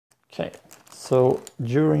Okay, so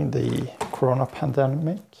during the Corona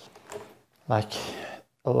pandemic, like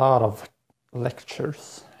a lot of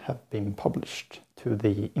lectures have been published to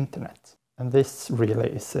the internet. And this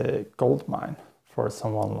really is a goldmine for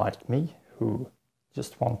someone like me who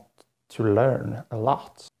just wants to learn a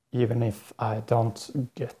lot. Even if I don't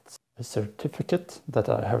get a certificate that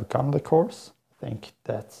I have done the course, I think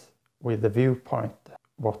that with the viewpoint that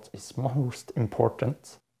what is most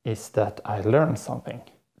important is that I learn something.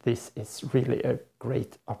 This is really a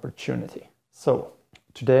great opportunity. So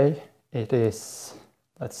today it is,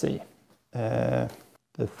 let's see, the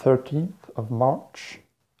 13th of March.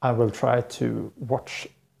 I will try to watch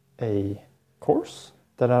a course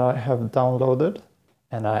that I have downloaded,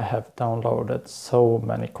 and I have downloaded so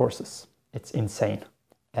many courses. It's insane.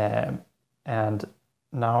 And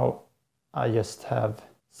now I just have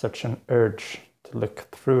such an urge to look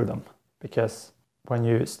through them, because when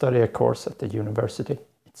you study a course at the university,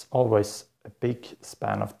 it's always a big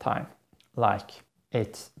span of time, like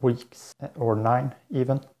 8 weeks or 9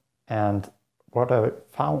 even. And what I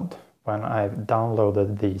found when I've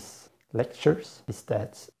downloaded these lectures is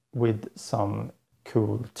that with some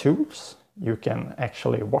cool tools, you can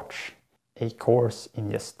actually watch a course in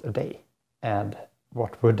just a day. And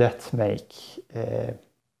what would that make?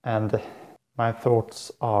 And my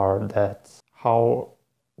thoughts are that how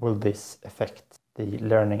will this affect the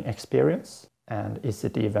learning experience? And is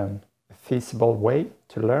it even a feasible way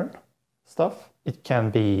to learn stuff? It can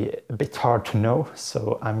be a bit hard to know,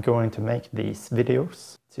 so I'm going to make these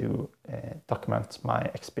videos to document my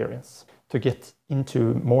experience. To get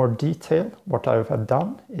into more detail, what I have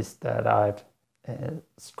done is that I've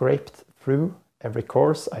scraped through every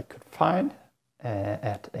course I could find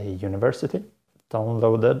at a university,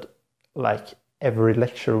 downloaded like every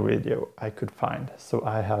lecture video I could find. So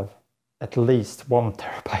I have at least 1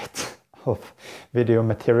 terabyte of video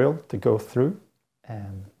material to go through,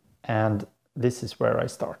 and this is where I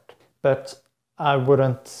start. But I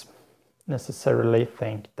wouldn't necessarily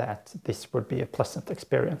think that this would be a pleasant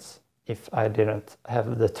experience if I didn't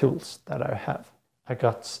have the tools that I have. I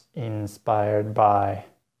got inspired by,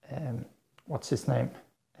 what's his name?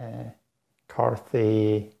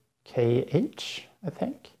 Karthi KH, I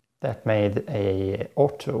think, that made a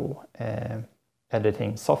auto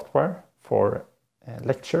editing software for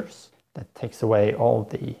lectures that takes away all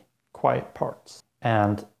the quiet parts.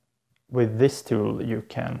 And with this tool, you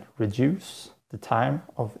can reduce the time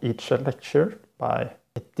of each lecture by,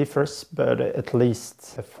 it differs, but at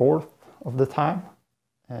least a fourth of the time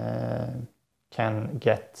can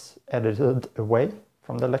get edited away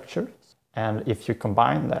from the lectures. And if you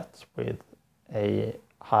combine that with a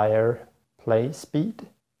higher play speed,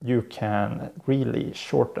 you can really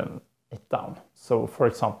shorten it down. So for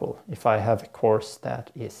example, if I have a course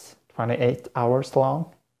that is 28 hours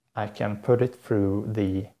long, I can put it through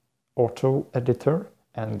the auto editor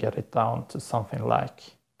and get it down to something like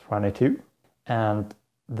 22. And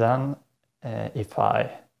then if I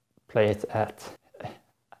play it at,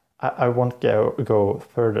 I won't go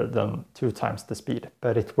further than 2 times the speed,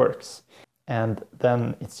 but it works. And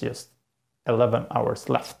then it's just 11 hours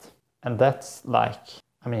left. And that's like,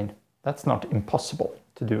 I mean, that's not impossible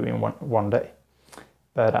to do in one day.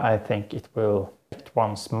 But I think it will affect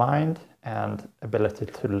one's mind and ability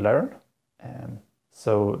to learn.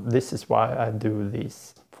 So this is why I do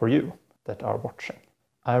these for you that are watching.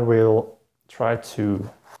 I will try to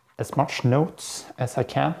as much notes as I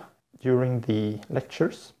can during the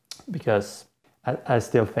lectures, because I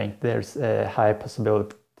still think there's a high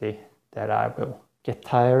possibility that I will get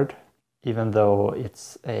tired, even though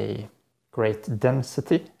it's a great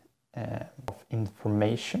density of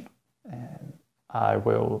information. I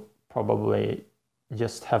will probably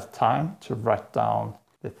just have time to write down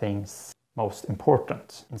the things most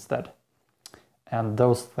important instead. And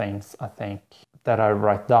those things I think that I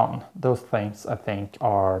write down, those things I think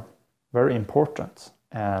are very important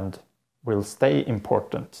and will stay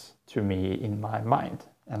important to me in my mind,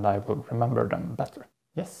 and I will remember them better.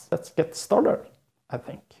 Yes, let's get started, I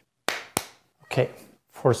think. Okay,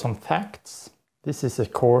 for some facts. This is a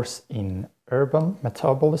course in urban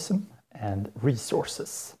metabolism and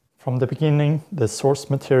resources. From the beginning, the source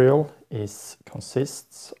material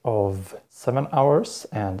consists of 7 hours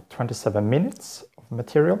and 27 minutes of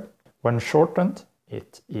material. When shortened,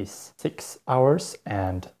 it is 6 hours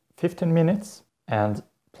and 15 minutes, and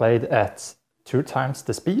played at 2 times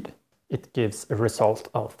the speed, it gives a result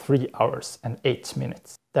of 3 hours and 8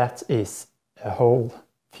 minutes. That is a whole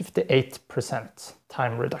 58%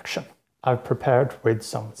 time reduction. I've prepared with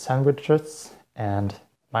some sandwiches, and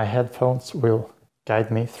my headphones will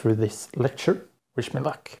guide me through this lecture. Wish me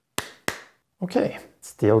luck. Okay,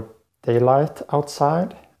 still daylight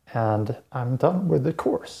outside and I'm done with the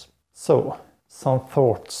course. So, some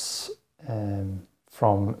thoughts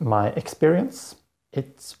from my experience.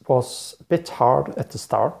 It was a bit hard at the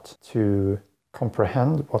start to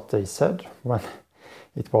comprehend what they said when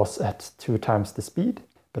it was at 2 times the speed,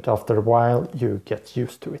 but after a while you get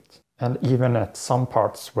used to it. And even at some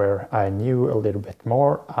parts where I knew a little bit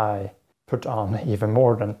more, I put on even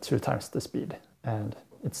more than 2 times the speed, and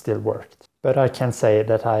it still worked. But I can say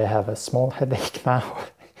that I have a small headache now,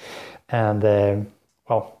 and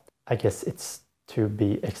well, I guess it's to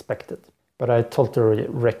be expected. But I totally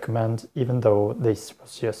recommend, even though this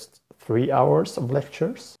was just 3 hours of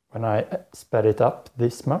lectures, when I sped it up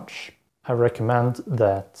this much, I recommend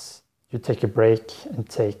that you take a break and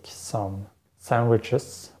take some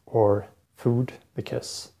sandwiches or food,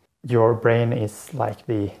 because your brain is like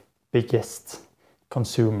the biggest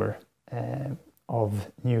consumer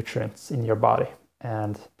of nutrients in your body,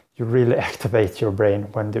 and you really activate your brain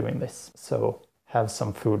when doing this. So have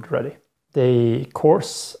some food ready. The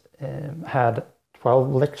course had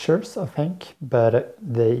 12 lectures, I think, but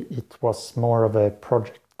it was more of a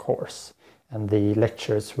project course, and the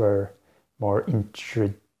lectures were more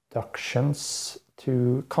introductions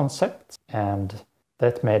to concepts, and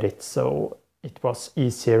that made it so it was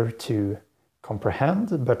easier to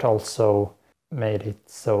comprehend, but also made it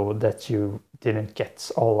so that you didn't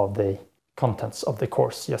get all of the contents of the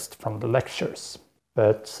course just from the lectures.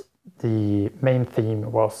 But the main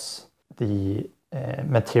theme was the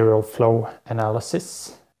material flow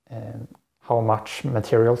analysis, and how much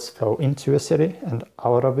materials flow into a city and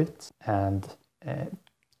out of it, and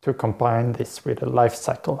to combine this with a life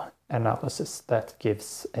cycle analysis that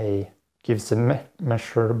gives a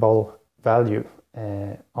measurable value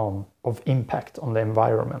of impact on the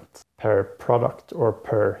environment per product or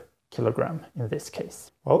per kilogram in this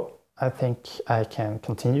case. Well, I think I can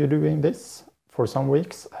continue doing this for some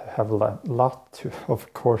weeks. I have a lot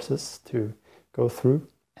of courses to go through,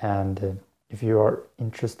 and if you are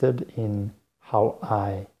interested in how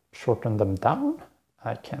I shorten them down,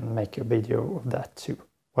 I can make a video of that too.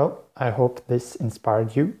 Well, I hope this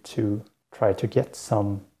inspired you to try to get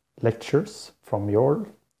some lectures from your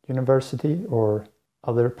university or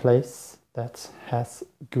other place that has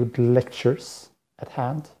good lectures at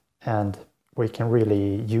hand, and we can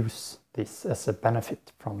really use this as a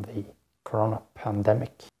benefit from the corona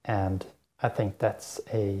pandemic, and I think that's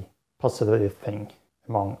a positive thing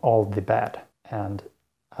among all the bad, and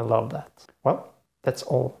I love that. Well, that's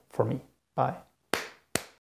all for me. Bye.